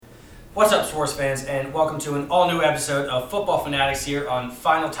What's up, sports fans, and welcome to an all-new episode of Football Fanatics here on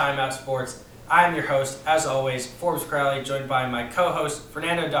Final Timeout Sports. I am your host, as always, Forbes Crowley, joined by my co-host,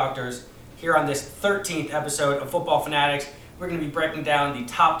 Fernando Doctors, here on this 13th episode of Football Fanatics. We're going to be breaking down the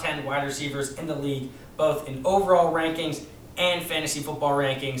top 10 wide receivers in the league, both in overall rankings and fantasy football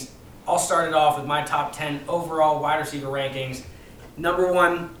rankings. I'll start it off with my top 10 overall wide receiver rankings. Number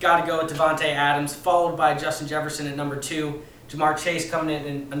 1, got to go with Davante Adams, followed by Justin Jefferson at number 2. Jamar Chase coming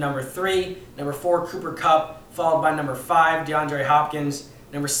in at number 3. Number 4, Cooper Kupp, followed by number 5, DeAndre Hopkins.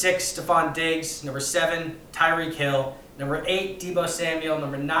 Number 6, Stephon Diggs. Number 7, Tyreek Hill. Number 8, Deebo Samuel.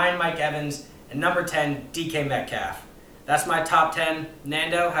 Number 9, Mike Evans. And number 10, DK Metcalf. That's my top 10.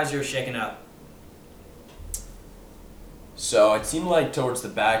 Nando, how's yours shaking up? So it seemed like towards the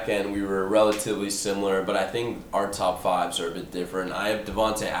back end we were relatively similar, but I think our top fives are a bit different. I have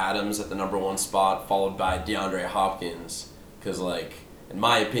Davante Adams at the number 1 spot, followed by DeAndre Hopkins. Because, in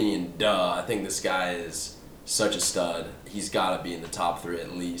my opinion, I think this guy is such a stud. He's got to be in the top 3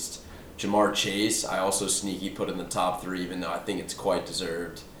 at least. Jamar Chase, I also sneaky put in the top 3, even though I think it's quite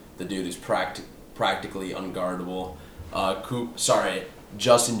deserved. The dude is practically unguardable.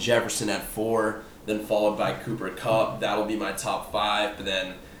 Justin Jefferson at 4, then followed by Cooper Kupp. That'll be my top 5. But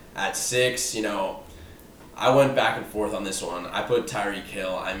then at 6, I went back and forth on this one. I put Tyreek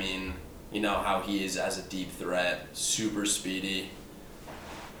Hill. I mean, you know how he is as a deep threat, super speedy.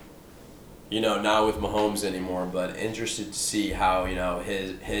 Not with Mahomes anymore, but interested to see how,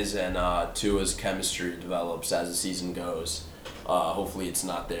 his and Tua's chemistry develops as the season goes. Hopefully it's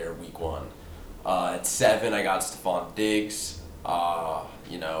not there week 1. At 7, I got Stephon Diggs. I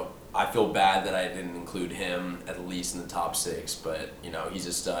feel bad that I didn't include him at least in the top 6, but, he's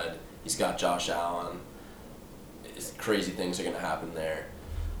a stud. He's got Josh Allen. Crazy things are going to happen there.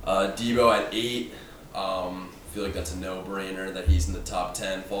 Deebo at 8. Feel like that's a no-brainer that he's in the top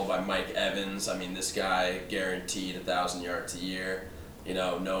 10, followed by Mike Evans. I mean, this guy guaranteed 1,000 yards a year.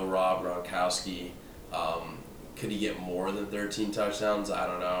 No Rob Gronkowski. Could he get more than 13 touchdowns? I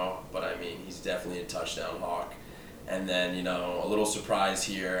don't know, but I mean, he's definitely a touchdown hawk. And then, a little surprise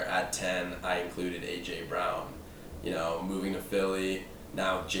here at 10, I included A.J. Brown. Moving to Philly,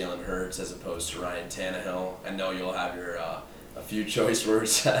 now Jalen Hurts as opposed to Ryan Tannehill. I know you'll have your a few choice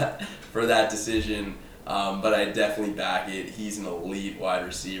words for that decision, but I definitely back it. He's an elite wide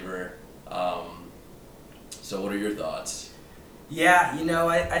receiver. So what are your thoughts? Yeah,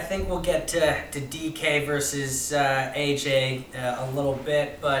 I think we'll get to DK versus AJ a little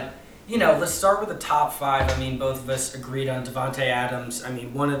bit, but, let's start with the top 5. I mean, both of us agreed on Davante Adams. I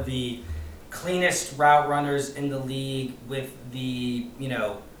mean, one of the cleanest route runners in the league with the,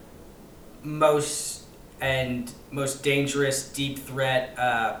 most dangerous deep threat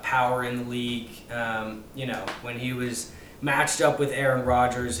power in the league. When he was matched up with Aaron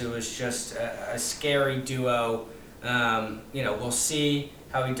Rodgers, it was just a scary duo. We'll see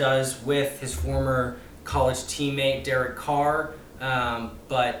how he does with his former college teammate Derek Carr,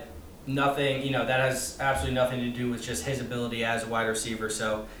 but nothing, that has absolutely nothing to do with just his ability as a wide receiver.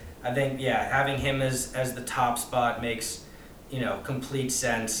 So I think, having him as the top spot makes, complete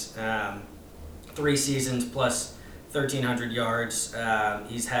sense. 3 seasons plus 1,300 yards.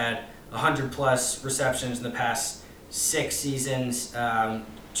 He's had 100-plus receptions in the past 6 seasons.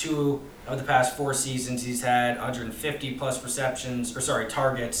 2 of the past 4 seasons, he's had 150-plus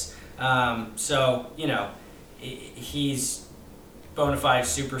targets. He's bona fide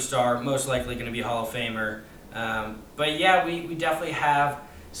superstar, most likely going to be Hall of Famer. We definitely have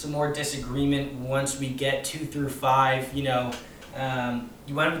some more disagreement once we get 2 through 5.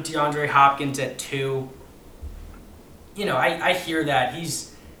 You went with DeAndre Hopkins at 2. I hear that.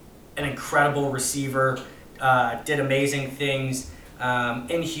 He's an incredible receiver, did amazing things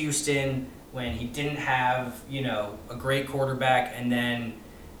in Houston when he didn't have, a great quarterback, and then,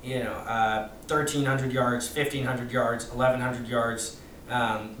 1,300 yards, 1,500 yards, 1,100 yards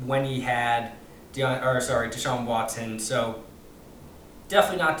when he had Deshaun Watson. So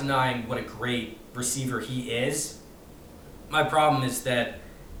definitely not denying what a great receiver he is. My problem is that,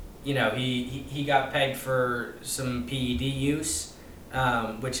 he got pegged for some PED use,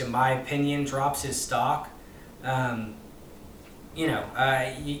 which in my opinion drops his stock.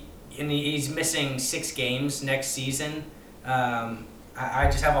 He's missing 6 games next season. I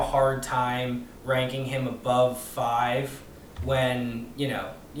just have a hard time ranking him above 5 when,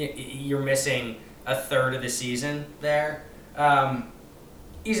 you're missing a third of the season there.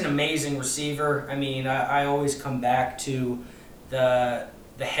 He's an amazing receiver. I mean, I always come back to the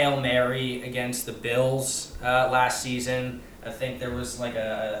Hail Mary against the Bills last season. I think there was like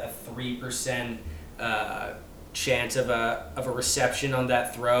a 3% chance of a reception on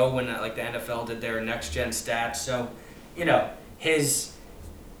that throw when like the NFL did their next gen stats. So, his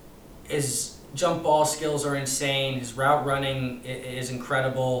jump ball skills are insane. His route running is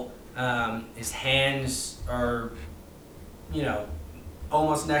incredible. His hands are,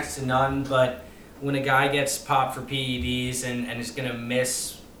 almost next to none. But when a guy gets popped for PEDs and is going to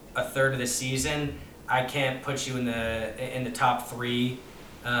miss a third of the season, I can't put you in the top 3.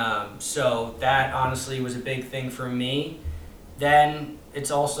 So that honestly was a big thing for me. Then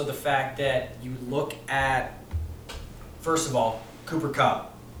it's also the fact that you look at, first of all, Cooper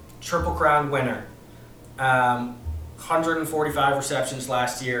Kupp, Triple Crown winner, 145 receptions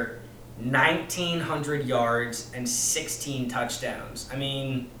last year, 1,900 yards, and 16 touchdowns. I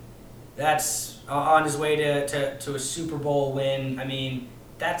mean, that's on his way to a Super Bowl win. I mean,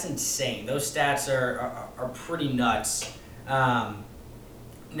 that's insane. Those stats are pretty nuts.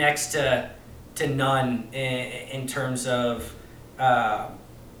 Next to none in terms of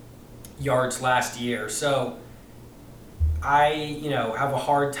yards last year. So I, have a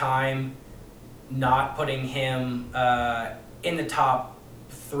hard time not putting him in the top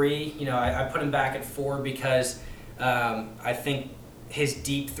 3. I put him back at 4 because I think his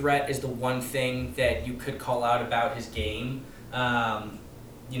deep threat is the one thing that you could call out about his game.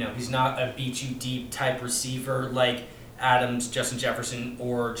 He's not a beat you deep type receiver like Adams, Justin Jefferson,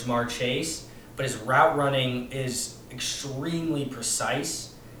 or Jamar Chase, but his route running is extremely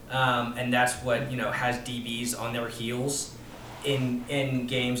precise, and that's what has DBs on their heels in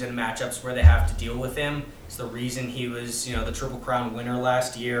games and matchups where they have to deal with him. It's the reason he was the Triple Crown winner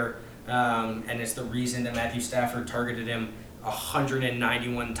last year, and it's the reason that Matthew Stafford targeted him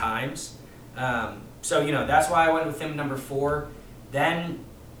 191 times. So that's why I went with him number 4. Then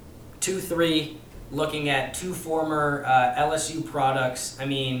 2-3. Looking at 2 former LSU products, I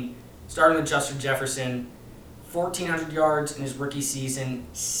mean, starting with Justin Jefferson, 1,400 yards in his rookie season,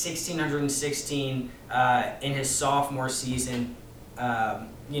 1,616 in his sophomore season.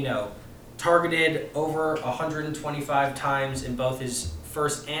 Targeted over 125 times in both his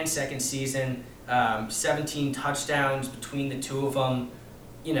first and second season, 17 touchdowns between the two of them.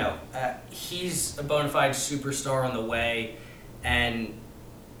 He's a bona fide superstar on the way, and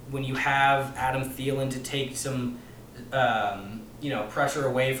when you have Adam Thielen to take some, pressure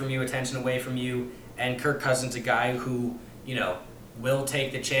away from you, attention away from you, and Kirk Cousins, a guy who, will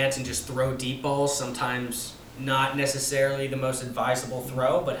take the chance and just throw deep balls, sometimes not necessarily the most advisable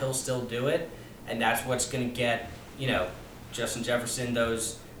throw, but he'll still do it, and that's what's going to get, Justin Jefferson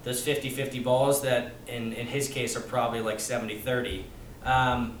those 50-50 balls that, in his case, are probably like 70-30.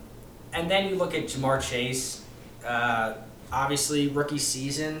 And then you look at Jamar Chase, obviously rookie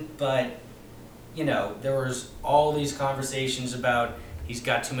season, but there was all these conversations about he's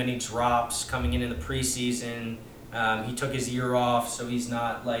got too many drops coming in the preseason. He took his year off, so he's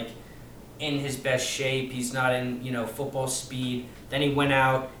not like in his best shape. He's not in football speed. Then he went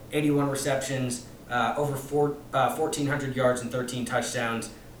out, 81 receptions, over 1,400 yards and 13 touchdowns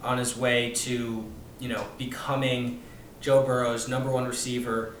on his way to becoming Joe Burrow's number 1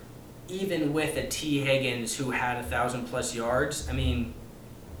 receiver. Even with a T. Higgins who had 1,000+ yards, I mean,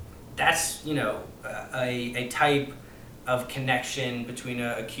 that's a type of connection between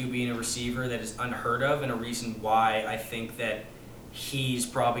a QB and a receiver that is unheard of, and a reason why I think that he's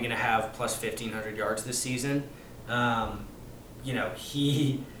probably going to have plus 1,500 yards this season.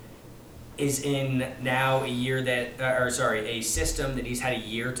 He is in now a system that he's had a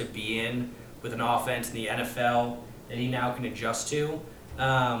year to be in with an offense in the NFL that he now can adjust to.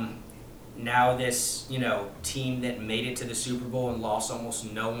 Now this, team that made it to the Super Bowl and lost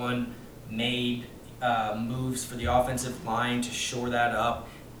almost no one, made moves for the offensive line to shore that up,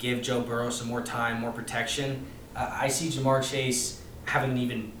 give Joe Burrow some more time, more protection. I see Jamar Chase having an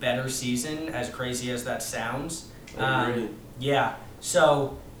even better season, as crazy as that sounds. Yeah,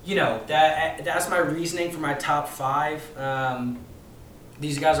 so, that's my reasoning for my top 5.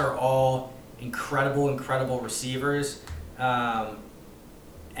 These guys are all incredible receivers.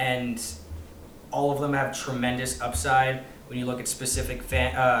 And all of them have tremendous upside when you look at specific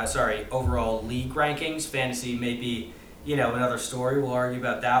overall league rankings. Fantasy may be, another story. We'll argue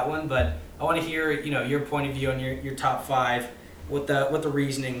about that one, but I want to hear, your point of view on your top 5, what the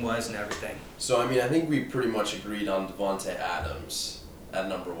reasoning was and everything. So, I mean, I think we pretty much agreed on Devontae Adams at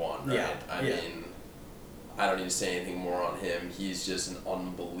number 1, right? Yeah. I mean, I don't need to say anything more on him. He's just an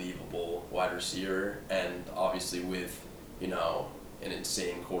unbelievable wide receiver, and obviously with, an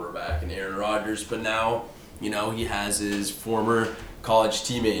insane quarterback in Aaron Rodgers, but now, he has his former college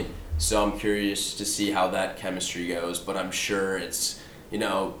teammate, so I'm curious to see how that chemistry goes, but I'm sure it's,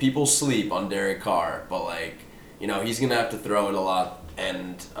 people sleep on Derek Carr, but, he's going to have to throw it a lot.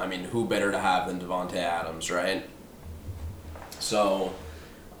 And, I mean, who better to have than Devontae Adams, right? So,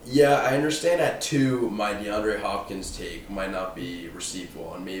 yeah, I understand at 2, my DeAndre Hopkins take might not be received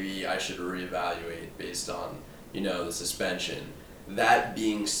well, and maybe I should reevaluate based on, the suspension. That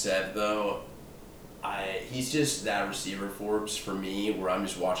being said, though, he's just that receiver, Forbes, for me, where I'm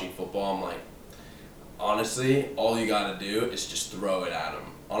just watching football. I'm like, honestly, all you got to do is just throw it at him.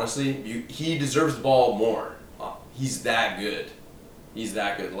 Honestly, he deserves the ball more. He's that good. He's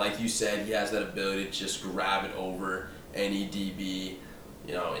that good. Like you said, he has that ability to just grab it over any DB.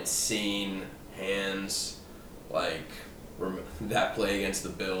 Insane hands. Like that play against the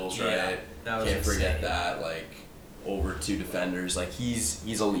Bills, right? Yeah, that was Can't forget insane. that. Like over 2 defenders. Like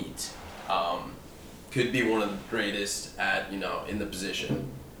he's elite. Could be one of the greatest at in the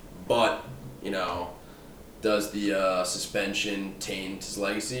position, but does the suspension taint his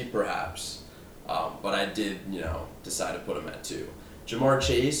legacy? Perhaps. But I did decide to put him at 2. Jamar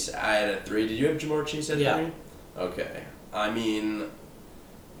Chase, I had at 3. Did you have Jamar Chase at 3? Yeah. Okay. I mean,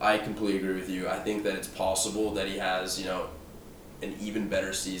 I completely agree with you. I think that it's possible that he has, an even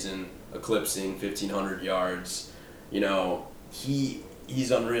better season, eclipsing 1,500 yards.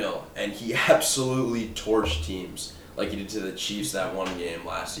 He's unreal, and he absolutely torched teams like he did to the Chiefs that one game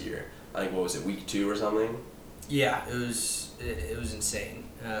last year. I think, what was it, week 2 or something? Yeah, it was insane.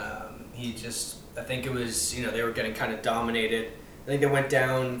 I think it was, they were getting kind of dominated. I think they went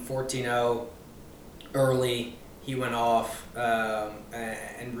down 14-0 early. He went off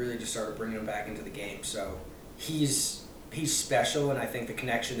and really just started bringing him back into the game. So he's special, and I think the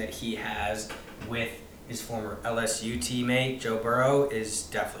connection that he has with his former LSU teammate, Joe Burrow, is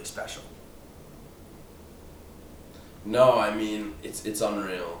definitely special. No, I mean, it's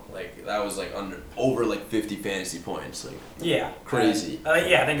unreal. Like, that was over 50 fantasy points. Like, yeah. Crazy.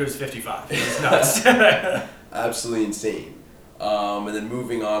 I think it was 55. It was nuts. Absolutely insane. And then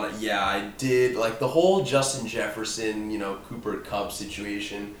moving on, I did, the whole Justin Jefferson, Cooper Kupp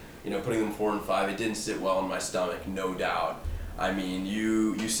situation, putting them 4 and 5, it didn't sit well in my stomach, no doubt. I mean,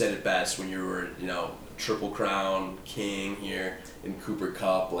 you said it best when you were, Triple Crown king here in Cooper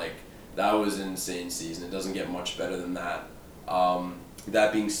Kupp. That was an insane season. It doesn't get much better than that.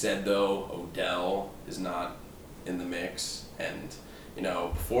 That being said, though, Odell is not in the mix. And,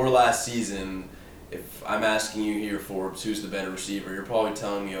 before last season, if I'm asking you here, Forbes, who's the better receiver, you're probably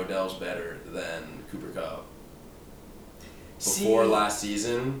telling me Odell's better than Cooper Kupp. Before last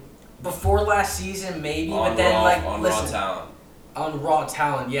season, maybe, on but then raw talent. On raw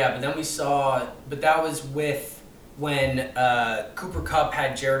talent, yeah. But then we saw, but that was when Cooper Kupp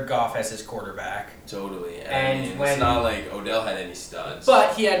had Jared Goff as his quarterback. Totally. And it's not like Odell had any studs.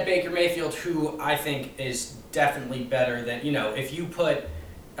 But he had Baker Mayfield, who I think is definitely better than, if you put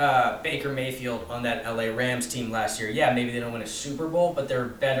Baker Mayfield on that LA Rams team last year, maybe they don't win a Super Bowl, but they're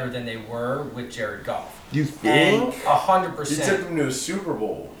better than they were with Jared Goff. You think? 100%. He took them to a Super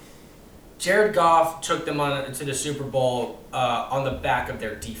Bowl. Jared Goff took them to the Super Bowl on the back of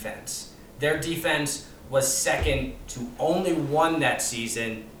their defense. Their defense was second to only one that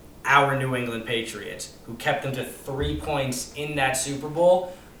season, our New England Patriots, who kept them to 3 points in that Super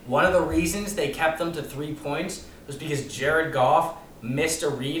Bowl. One of the reasons they kept them to 3 points was because Jared Goff missed a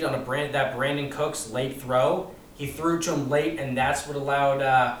read on that Brandon Cooks late throw. He threw to him late, and that's what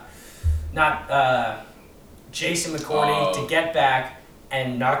allowed Jason McCourty to get back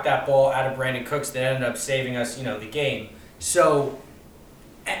and knock that ball out of Brandon Cooks that ended up saving us, the game. So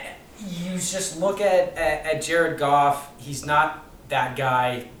you just look at Jared Goff. He's not that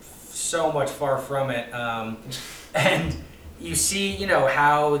guy, so much far from it. And you see,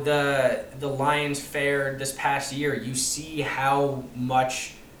 how the Lions fared this past year. You see how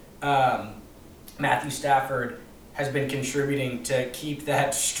much Matthew Stafford has been contributing to keep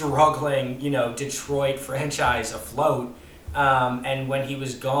that struggling, Detroit franchise afloat. And when he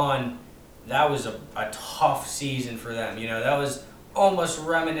was gone, that was a tough season for them. That was almost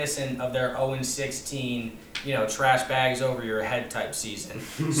reminiscent of their 0-16, trash bags over your head type season.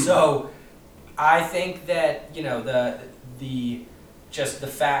 So I think that, the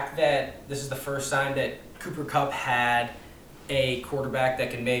fact that this is the first time that Cooper Kupp had a quarterback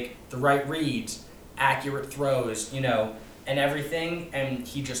that can make the right reads, accurate throws, and everything, and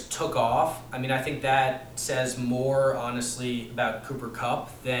he just took off. I mean, I think that says more, honestly, about Cooper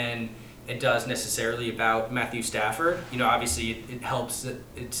Kupp than it does necessarily about Matthew Stafford. Obviously, it helps.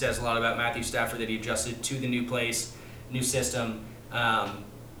 It says a lot about Matthew Stafford that he adjusted to the new place, new system,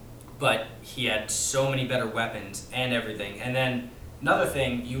 but he had so many better weapons and everything. And then another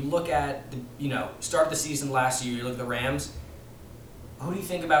thing, you look at the start of the season last year. You look at the Rams. Who do you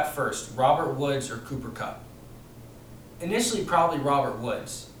think about first, Robert Woods or Cooper Kupp? initially probably Robert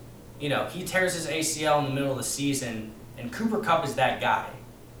Woods. You know, he tears his ACL in the middle of the season, and Cooper Kupp is that guy.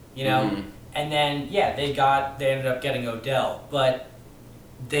 You know? Mm-hmm. And then, yeah, they ended up getting Odell. But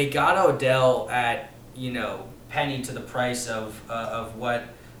they got Odell at, you know, penny to the price of what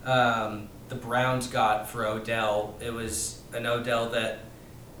the Browns got for Odell. It was an Odell that,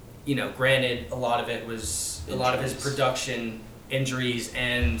 you know, granted, a lot of it was a lot of his production, injuries,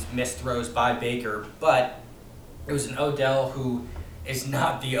 and missed throws by Baker, but it was an Odell who is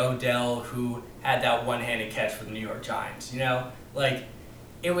not the Odell who had that one-handed catch for the New York Giants, you know? Like,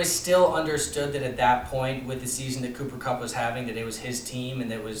 it was still understood that at that point, with the season that Cooper Kupp was having, that it was his team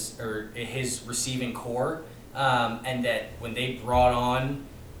and his receiving core, and that when they brought on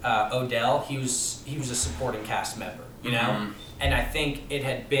Odell, he was a supporting cast member, you know? Mm-hmm. And I think it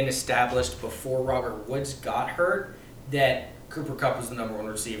had been established before Robert Woods got hurt that Cooper Kupp was the number one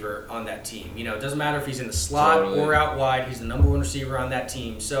receiver on that team. You know, it doesn't matter if he's in the slot or out wide, he's the number one receiver on that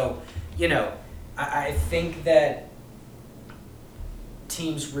team. So, you know, I think that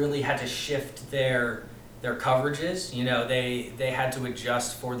teams really had to shift their coverages. You know, they had to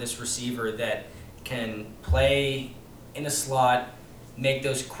adjust for this receiver that can play in a slot, make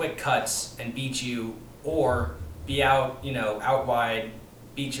those quick cuts and beat you, or be out, you know, out wide,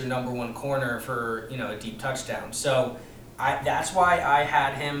 beat your number one corner for, you know, a deep touchdown. So that's why I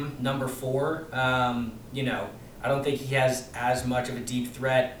had him number 4. You know, I don't think he has as much of a deep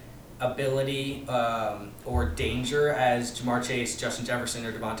threat ability or danger as Jamar Chase, Justin Jefferson,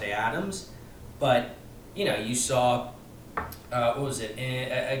 or Devontae Adams. But, you know, you saw, what was it,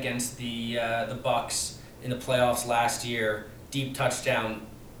 against the Bucs in the playoffs last year, deep touchdown,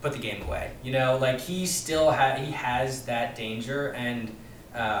 put the game away. You know, like he still he has that danger, and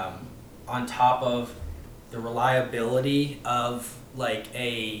on top of the reliability of like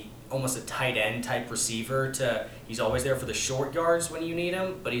almost a tight end type receiver, he's always there for the short yards when you need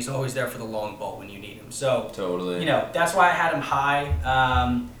him, but he's always there for the long ball when you need him. So totally, you know, that's why I had him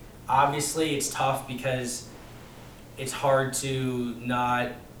high. Obviously, it's tough because it's hard to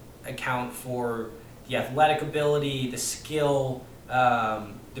not account for the athletic ability, the skill,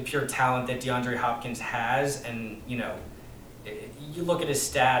 the pure talent that DeAndre Hopkins has. And, you know, you look at his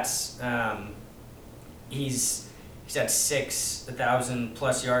stats, he's had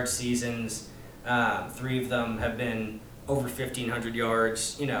 6,000+ yard seasons. 3 of them have been over 1,500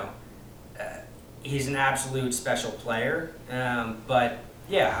 yards. You know, he's an absolute special player. But,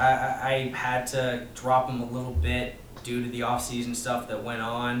 yeah, I had to drop him a little bit due to the offseason stuff that went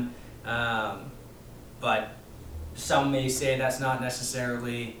on. But some may say that's not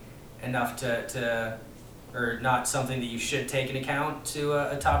necessarily enough or not something that you should take into account to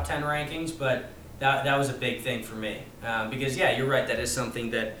a top 10 rankings, but that was a big thing for me. Because, yeah, you're right, that is something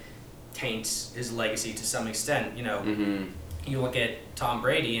that taints his legacy to some extent. You know, mm-hmm. You look at Tom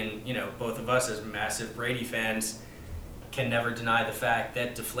Brady, and, you know, both of us as massive Brady fans can never deny the fact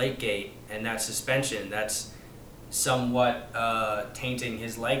that Deflategate and that suspension, that's somewhat tainting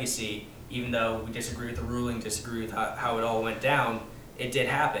his legacy. Even though we disagree with the ruling, disagree with how it all went down, it did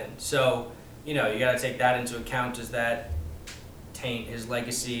happen. So, you know, you got to take that into account. Does that taint his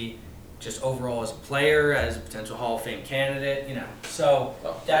legacy just overall as a player, as a potential Hall of Fame candidate? You know, so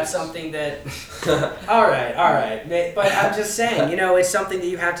that's something that... all right. But I'm just saying, you know, it's something that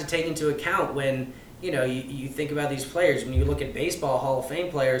you have to take into account when, you know, you think about these players. When you look at baseball Hall of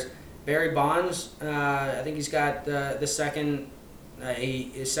Fame players, Barry Bonds, I think he's got the second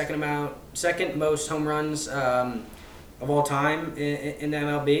most home runs of all time in the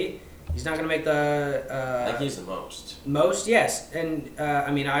MLB. He's not going to make the. I think he's the most. Most, yes, and I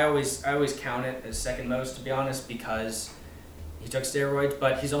mean, I always count it as second most, to be honest, because he took steroids.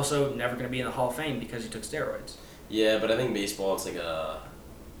 But he's also never going to be in the Hall of Fame because he took steroids. Yeah, but I think baseball, it's like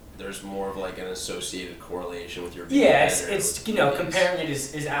there's more of like an associated correlation with your. Yeah, it's you know, comparing it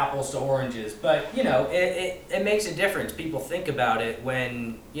is apples to oranges, but you know, it makes a difference. People think about it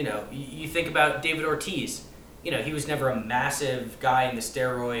when, you know, you think about David Ortiz. You know, he was never a massive guy in the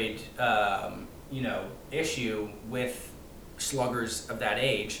steroid you know, issue with sluggers of that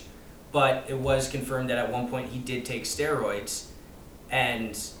age, but it was confirmed that at one point he did take steroids,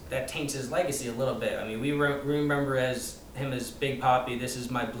 and that taints his legacy a little bit. I mean, we remember him as Big Papi, this is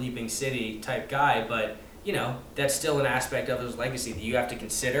my bleeping city type guy, but, you know, that's still an aspect of his legacy that you have to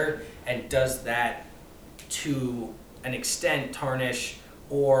consider. And does that, to an extent, tarnish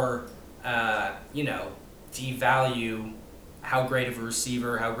or, you know, devalue how great of a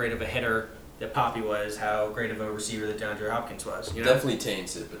receiver, how great of a hitter that Papi was, how great of a receiver that DeAndre Hopkins was? You know? Definitely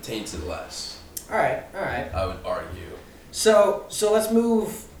taints it, but taints it less. All right. I would argue. So let's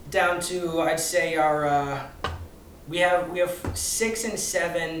move down to, I'd say, our we have 6 and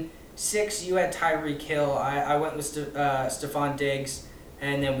 7. 6, you had Tyreek Hill. I went with Stephon Diggs,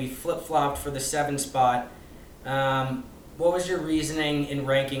 and then we flip-flopped for the 7 spot. What was your reasoning in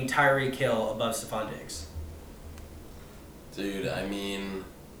ranking Tyreek Hill above Stephon Diggs? Dude, I mean,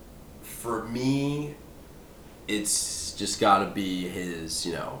 for me, it's just got to be his,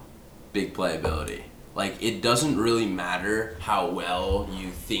 big playability. Like, it doesn't really matter how well you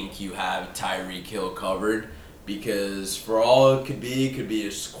think you have Tyreek Hill covered, because for all it could be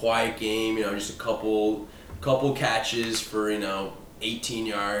a quiet game, just a couple catches for, 18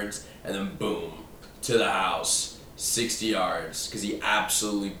 yards, and then boom, to the house, 60 yards, because he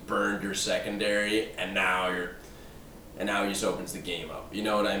absolutely burned your secondary, and now he just opens the game up. You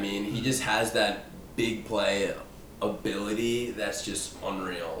know what I mean? He just has that big play ability that's just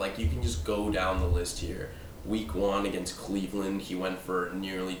unreal. Like, you can just go down the list here. Week 1 against Cleveland, he went for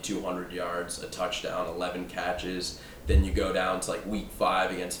nearly 200 yards, a touchdown, 11 catches. Then you go down to week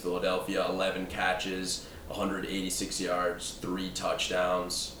 5 against Philadelphia, 11 catches, 186 yards, 3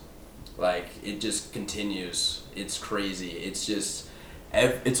 touchdowns. It just continues. It's crazy. It's just,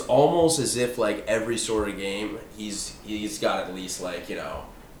 it's almost as if every sort of game he's got at least a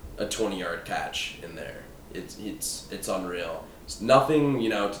 20-yard catch in there. It's unreal. It's nothing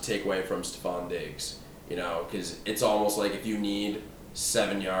to take away from Stephon Diggs. Because it's almost like if you need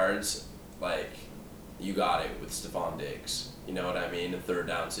 7 yards, you got it with Stephon Diggs. You know what I mean? In third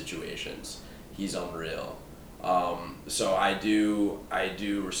down situations, he's unreal. So I do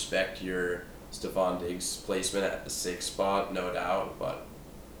respect your Stephon Diggs placement at the 6th spot, no doubt. But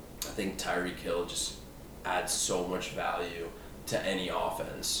I think Tyreek Hill just adds so much value to any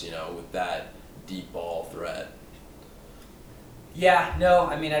offense. With that deep ball threat. Yeah, no,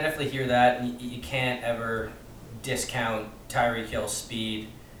 I mean, I definitely hear that. You can't ever discount Tyreek Hill's speed.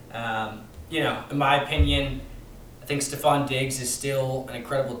 In my opinion, I think Stephon Diggs is still an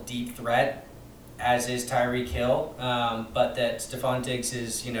incredible deep threat, as is Tyreek Hill. But that Stephon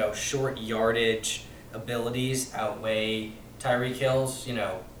Diggs' short yardage abilities outweigh Tyreek Hill's.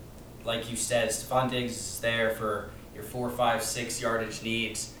 Like you said, Stephon Diggs is there for your 4, 5, 6 yardage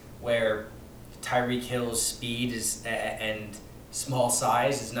needs, where Tyreek Hill's speed and small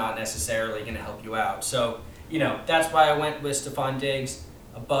size is not necessarily going to help you out. So, that's why I went with Stephon Diggs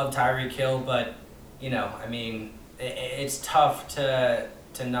above Tyreek Hill. But, I mean, it's tough to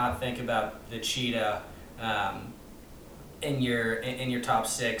not think about the cheetah in your top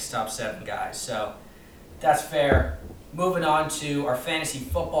 6, top 7 guys. So that's fair. Moving on to our fantasy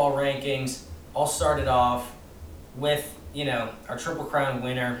football rankings, I'll start it off with our Triple Crown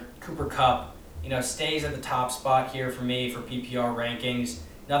winner, Cooper Kupp. Stays at the top spot here for me for PPR rankings.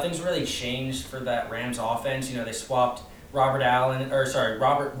 Nothing's really changed for that Rams offense. They swapped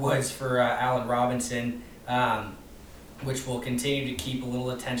Robert Woods for Allen Robinson, which will continue to keep a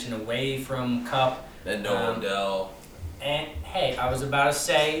little attention away from Kupp. And no Odell. And hey, I was about to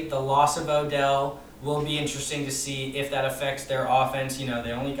say the loss of Odell will be interesting to see if that affects their offense.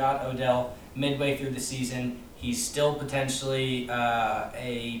 They only got Odell midway through the season. He's still potentially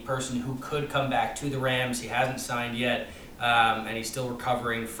a person who could come back to the Rams. He hasn't signed yet, and he's still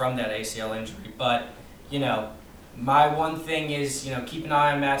recovering from that ACL injury. But, my one thing is, keep an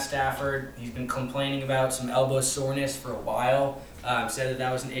eye on Matt Stafford. He's been complaining about some elbow soreness for a while. Said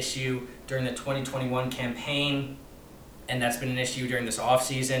that was an issue during the 2021 campaign, and that's been an issue during this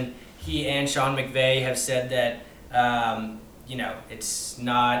offseason. He and Sean McVay have said that, it's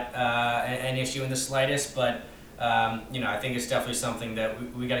not an issue in the slightest, but I think it's definitely something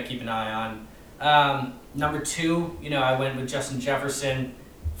that we got to keep an eye on. Number 2, I went with Justin Jefferson,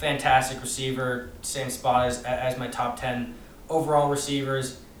 fantastic receiver, same spot as my top 10 overall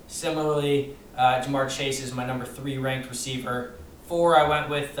receivers. Similarly, Jamar Chase is my number 3 ranked receiver. 4, I went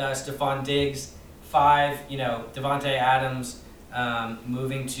with Stephon Diggs. 5, Devontae Adams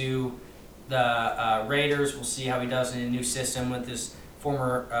moving to the Raiders. We'll see how he does in a new system with this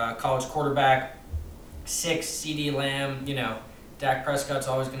former college quarterback. 6, CeeDee Lamb. Dak Prescott's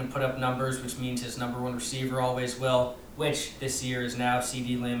always going to put up numbers, which means his number 1 receiver always will, which this year is now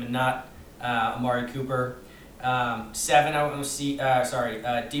CeeDee Lamb and not Amari Cooper. 7, I went with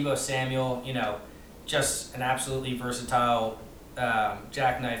Deebo Samuel. Just an absolutely versatile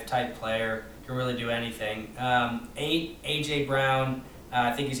jackknife type player. Can really do anything. 8, A.J. Brown.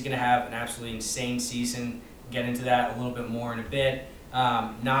 I think he's going to have an absolutely insane season. We'll get into that a little bit more in a bit.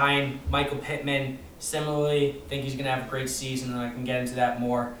 9, Michael Pittman. Similarly, think he's going to have a great season, and I can get into that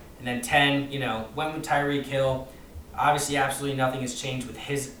more. And then 10, went with Tyreek Hill. Obviously, absolutely nothing has changed with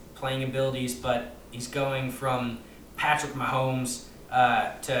his playing abilities, but he's going from Patrick Mahomes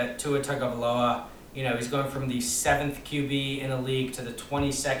to Tua Tagovailoa. He's going from the 7th QB in the league to the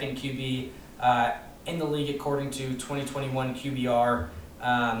 22nd QB in the league according to 2021 QBR.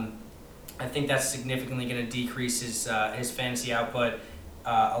 I think that's significantly going to decrease his fantasy output,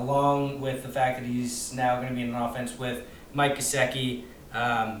 along with the fact that he's now going to be in an offense with Mike Gesicki,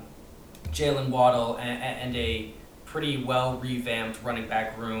 Jalen Waddle, and a pretty well revamped running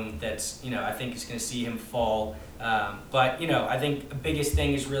back room that's, I think is going to see him fall. But I think the biggest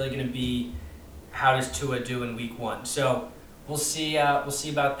thing is really going to be how does Tua do in week 1. So we'll see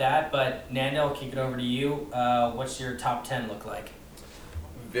about that. But Nando, I'll kick it over to you. What's your top 10 look like?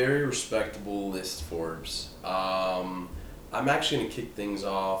 Very respectable list, Forbes. I'm actually going to kick things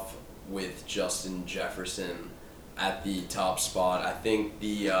off with Justin Jefferson at the top spot. I think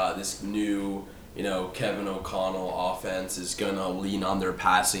this new Kevin O'Connell offense is going to lean on their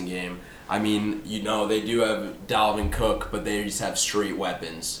passing game. I mean, they do have Dalvin Cook, but they just have straight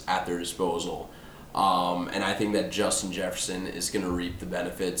weapons at their disposal. And I think that Justin Jefferson is going to reap the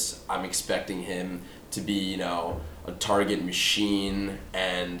benefits. I'm expecting him to be, a target machine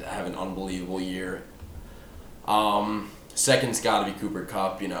and have an unbelievable year. Second's got to be Cooper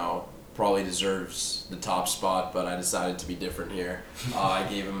Kupp, probably deserves the top spot, but I decided to be different here. I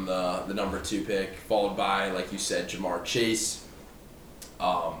gave him the number 2 pick, followed by, like you said, Jamar Chase.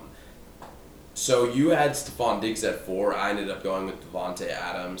 So you had Stephon Diggs at 4. I ended up going with Devontae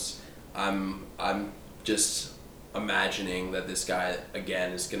Adams. I'm just imagining that this guy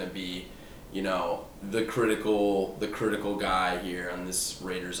again is going to be, the critical guy here on this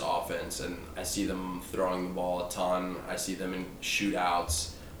Raiders offense, and I see them throwing the ball a ton. I see them in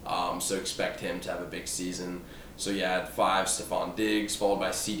shootouts. So expect him to have a big season. So yeah, at 5, Stephon Diggs, followed by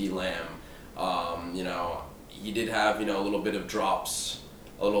CeeDee Lamb. He did have a little bit of drops,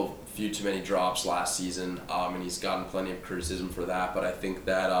 few too many drops last season, and he's gotten plenty of criticism for that. But I think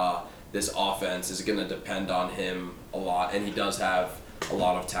that this offense is going to depend on him a lot, and he does have a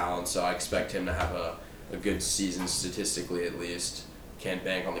lot of talent. So I expect him to have a good season statistically, at least. Can't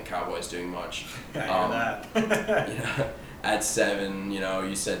bank on the Cowboys doing much. I hear that. At 7,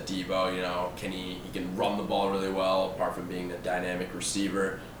 you said Debo, he can run the ball really well, apart from being a dynamic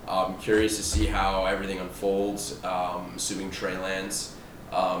receiver. I'm curious to see how everything unfolds, assuming Trey Lance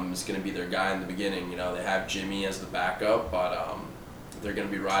is going to be their guy in the beginning. They have Jimmy as the backup, but they're going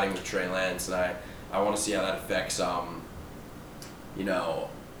to be riding with Trey Lance, and I want to see how that affects,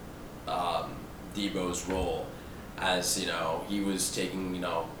 Debo's role, as, he was taking,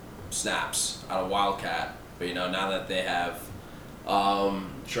 snaps out of Wildcat. But now that they have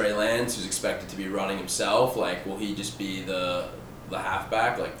Trey Lance, who's expected to be running himself, will he just be the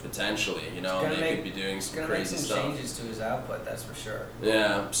halfback? Potentially, they could be doing some crazy stuff. Make some changes to his output, that's for sure.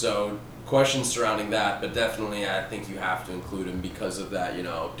 Yeah, so questions surrounding that, but definitely I think you have to include him because of that,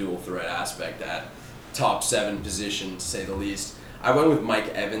 dual threat aspect at top 7 position, to say the least. I went with Mike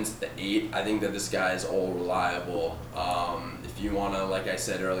Evans at the 8. I think that this guy is all reliable. If you want to, like I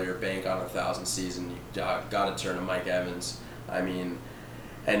said earlier, bank on 1,000 season, you got to turn to Mike Evans. I mean,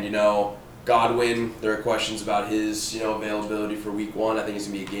 and Godwin, there are questions about his availability for week 1. I think it's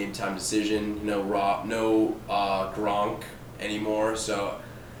going to be a game time decision. No Gronk anymore. So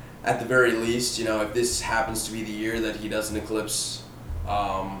at the very least, if this happens to be the year that he doesn't eclipse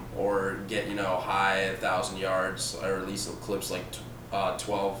or get high 1,000 yards, or at least eclipse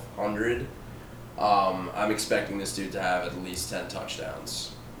 1,200. I'm expecting this dude to have at least 10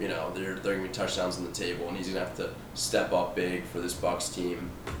 touchdowns. There are gonna be touchdowns on the table, and he's gonna have to step up big for this Bucs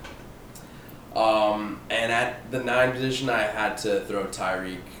team. And at the 9 position, I had to throw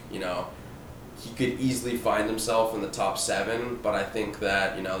Tyreek. He could easily find himself in the top 7, but I think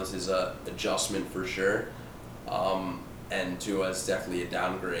that this is a adjustment for sure. And Tua is definitely a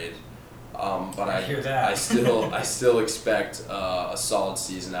downgrade. But I hear that. I still expect a solid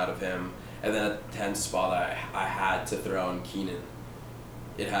season out of him. And then at the 10th spot, I had to throw in Keenan.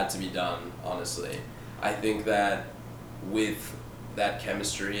 It had to be done, honestly. I think that with that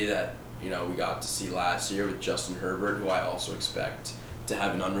chemistry that we got to see last year with Justin Herbert, who I also expect to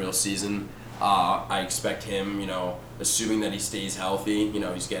have an unreal season, I expect him, assuming that he stays healthy.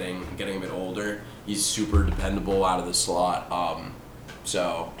 He's getting a bit older. He's super dependable out of the slot.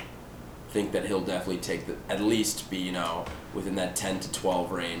 So I think that he'll definitely at least be, within that 10 to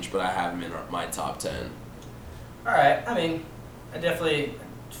 12 range, but I have him in my top 10. All right. I mean, definitely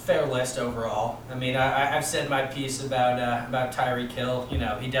fair list overall. I mean, I've said my piece about Tyreek Hill.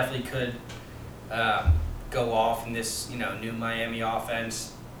 He definitely could go off in this, new Miami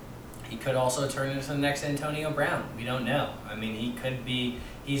offense. He could also turn into the next Antonio Brown. We don't know. I mean, he could be.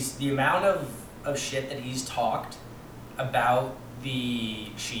 He's the amount of shit that he's talked about the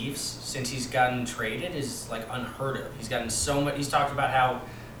Chiefs since he's gotten traded is like unheard of. He's gotten so much. He's talked about how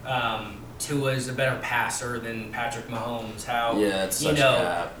Tua is a better passer than Patrick Mahomes. How it's such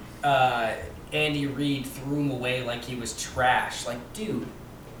cap. Andy Reid threw him away like he was trash. Like, dude,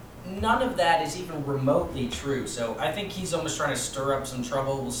 none of that is even remotely true. So I think he's almost trying to stir up some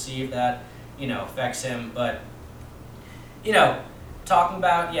trouble. We'll see if that affects him. But talking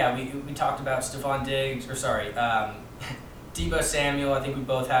about we talked about Stephon Diggs Deebo Samuel. I think we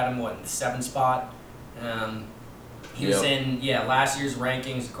both had him in the 7th spot. He was in last year's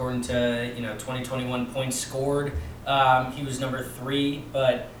rankings according to 2021 points scored. He was number 3,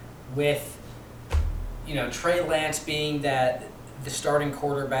 but with Trey Lance being the starting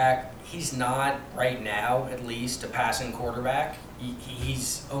quarterback, he's not right now, at least, a passing quarterback.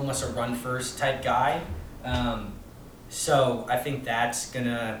 He's almost a run first type guy. So I think that's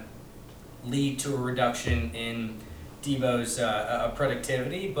gonna lead to a reduction in Deebo's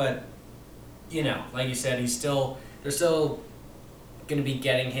productivity, but like you said, they're still going to be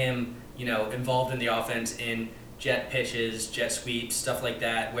getting him involved in the offense in jet pitches, jet sweeps, stuff like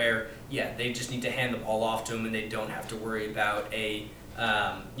that, where they just need to hand the ball off to him and they don't have to worry about a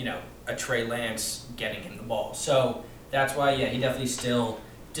Trey Lance getting him the ball. So that's why he definitely still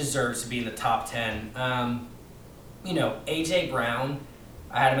deserves to be in the top 10. AJ Brown,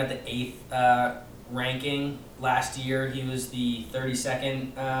 I had him at the 8th ranking. Last year, he was the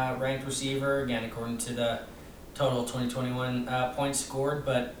 32nd ranked receiver, again, according to the total 2021 points scored.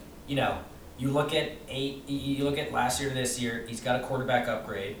 But, you look at last year to this year, he's got a quarterback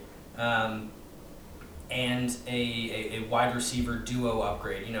upgrade and a wide receiver duo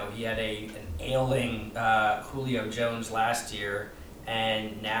upgrade. He had an ailing Julio Jones last year,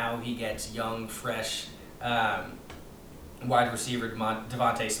 and now he gets young, fresh wide receiver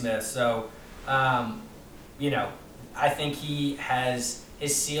Devontae Smith. So, I think he has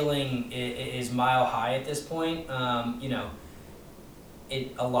his ceiling is mile high at this point. A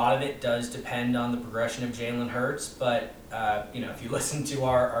lot of it does depend on the progression of Jalen Hurts, but if you listen to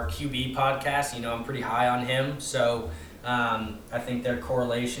our QB podcast, I'm pretty high on him. So I think their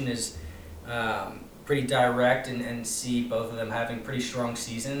correlation is pretty direct, and see both of them having pretty strong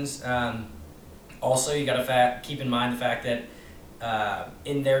seasons. Also, you got to keep in mind the fact that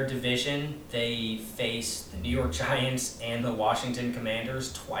in their division, they face the New York Giants and the Washington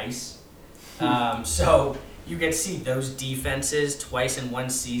Commanders twice. So you get to see those defenses twice in one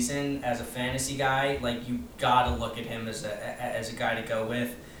season. As a fantasy guy, like, you got to look at him as a guy to go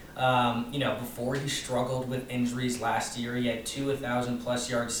with. Before he struggled with injuries last year, he had 2 1,000-plus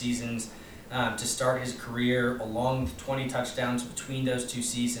yard seasons to start his career, along with 20 touchdowns between those 2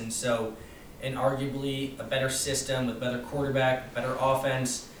 seasons. So, and arguably a better system with better quarterback, better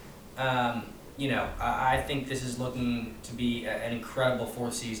offense. I think this is looking to be an incredible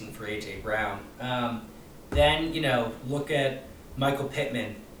 4th season for A.J. Brown. Then, look at Michael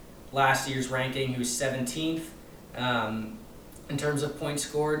Pittman. Last year's ranking, he was 17th. In terms of points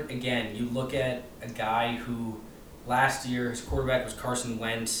scored, again, you look at a guy who last year his quarterback was Carson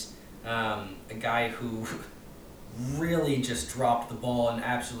Wentz, a guy who really just dropped the ball and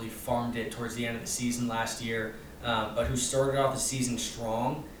absolutely farmed it towards the end of the season last year, but who started off the season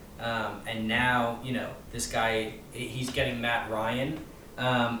strong. And now, this guy, he's getting Matt Ryan.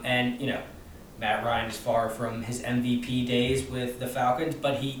 Matt Ryan is far from his MVP days with the Falcons,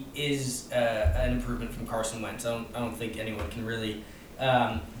 but he is an improvement from Carson Wentz. I don't think anyone can really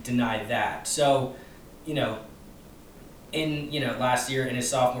deny that. So, last year in his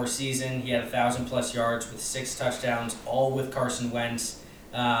sophomore season, he had 1,000-plus yards with 6 touchdowns, all with Carson Wentz.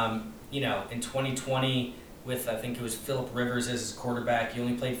 In 2020, with I think it was Phillip Rivers as his quarterback, he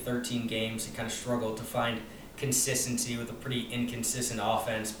only played 13 games. He kind of struggled to find consistency with a pretty inconsistent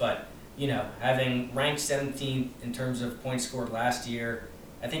offense, but having ranked 17th in terms of points scored last year,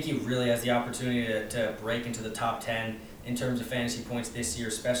 I think he really has the opportunity to break into the top 10 in terms of fantasy points this year,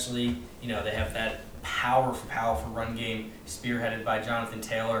 especially, they have that powerful run game spearheaded by Jonathan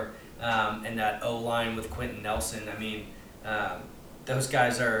Taylor, and that O-line with Quentin Nelson. I mean, those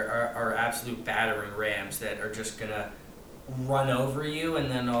guys are absolute battering rams that are just going to run over you, and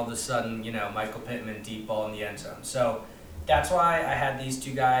then all of a sudden, Michael Pittman deep ball in the end zone. So that's why I had these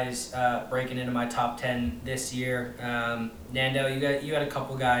 2 guys breaking into my top 10 this year. Nando, you had a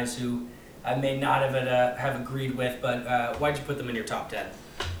couple guys who I may not have agreed with, but why'd you put them in your top 10?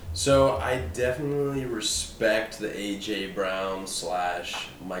 So I definitely respect the A.J. Brown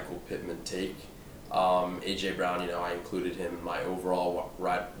 / Michael Pittman take. A.J. Brown, I included him in my overall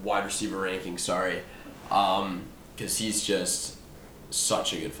wide receiver ranking, because he's just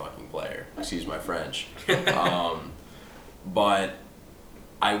such a good fucking player. Excuse my French. but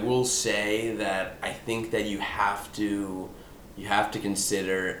I will say that I think that you have to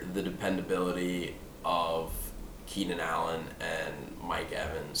consider the dependability of Keenan Allen and Mike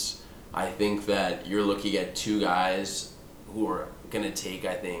Evans. I think that you're looking at two guys who are going to take,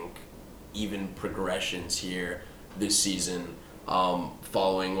 I think, even progressions here this season,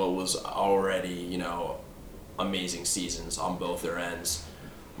 following what was already, amazing seasons on both their ends.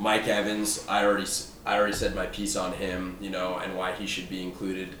 Mike Evans, I already said my piece on him, and why he should be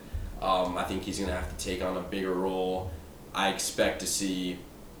included. I think he's going to have to take on a bigger role. I expect to see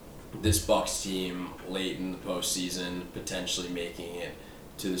this Bucs team late in the postseason potentially making it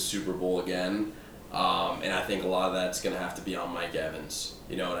to the Super Bowl again. And I think a lot of that's going to have to be on Mike Evans.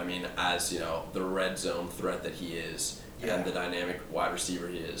 You know what I mean? As, the red zone threat that he is, and the dynamic wide receiver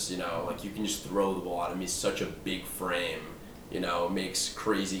he is. Like, you can just throw the ball at him. He's such a big frame. Makes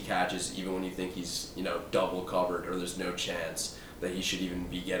crazy catches even when you think he's, double covered or there's no chance that he should even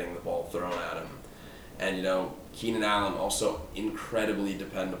be getting the ball thrown at him. And, Keenan Allen also incredibly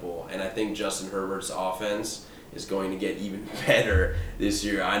dependable. And I think Justin Herbert's offense is going to get even better this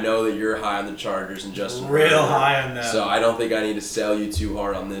year. I know that you're high on the Chargers and Justin Herbert. Real high on them. So I don't think I need to sell you too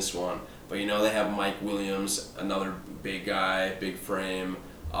hard on this one. But, they have Mike Williams, another big guy, big frame,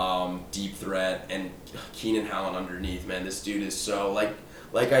 deep threat, and Keenan Allen underneath. Man, this dude is so,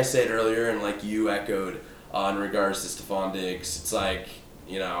 like I said earlier and like you echoed in regards to Stephon Diggs, it's like,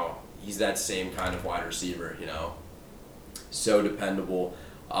 he's that same kind of wide receiver, so dependable.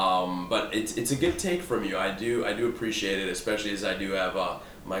 But it's a good take from you. I do appreciate it, especially as I do have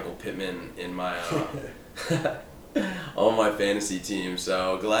Michael Pittman in my on my fantasy team.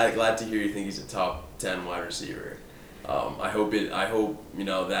 So glad to hear you think he's a top 10 wide receiver. I hope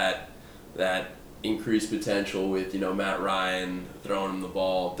that increased potential with Matt Ryan throwing him the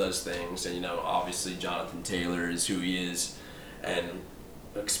ball does things, and obviously Jonathan Taylor is who he is, and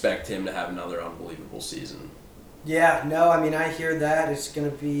expect him to have another unbelievable season. Yeah, no, I mean, I hear that. It's going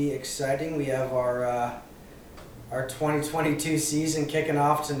to be exciting. We have our 2022 season kicking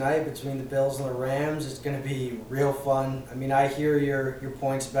off tonight between the Bills and the Rams. It's going to be real fun. I mean, I hear your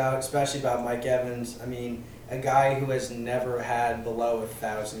points especially about Mike Evans. I mean, a guy who has never had below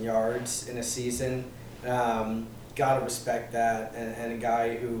 1,000 yards in a season. Got to respect that. And a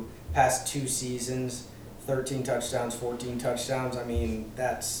guy who past 2 seasons, 13 touchdowns, 14 touchdowns. I mean,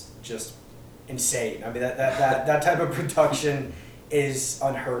 that's just insane. I mean, that type of production is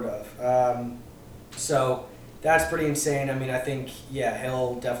unheard of. So that's pretty insane. I mean, I think,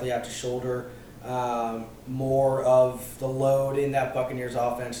 he'll definitely have to shoulder more of the load in that Buccaneers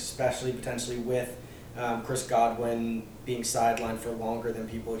offense, especially potentially with Chris Godwin being sidelined for longer than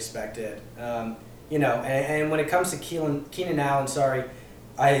people expected. And when it comes to Keenan Allen,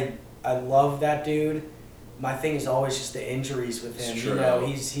 I love that dude. My thing is always just the injuries with him. It's true.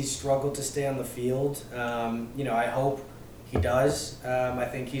 He's struggled to stay on the field. I hope he does. I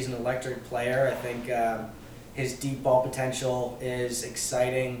think he's an electric player. I think his deep ball potential is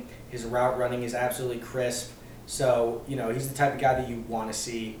exciting. His route running is absolutely crisp. So, he's the type of guy that you want to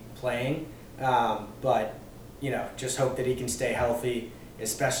see playing. But, just hope that he can stay healthy,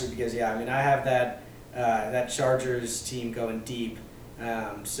 especially because, I have that Chargers team going deep.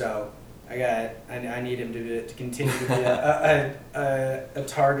 So I need him to continue to be a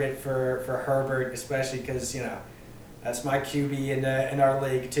target for Herbert, especially because, that's my QB in our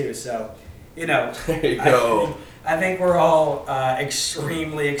league too. So, there you go. I think we're all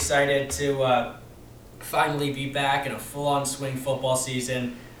extremely excited to finally be back in a full-on swing football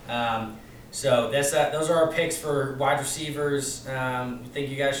season. So those are our picks for wide receivers. We think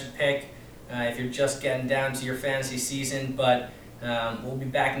you guys should pick if you're just getting down to your fantasy season. But we'll be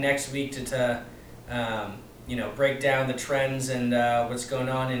back next week to break down the trends and what's going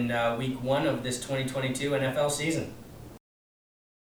on in week 1 of this 2022 NFL season.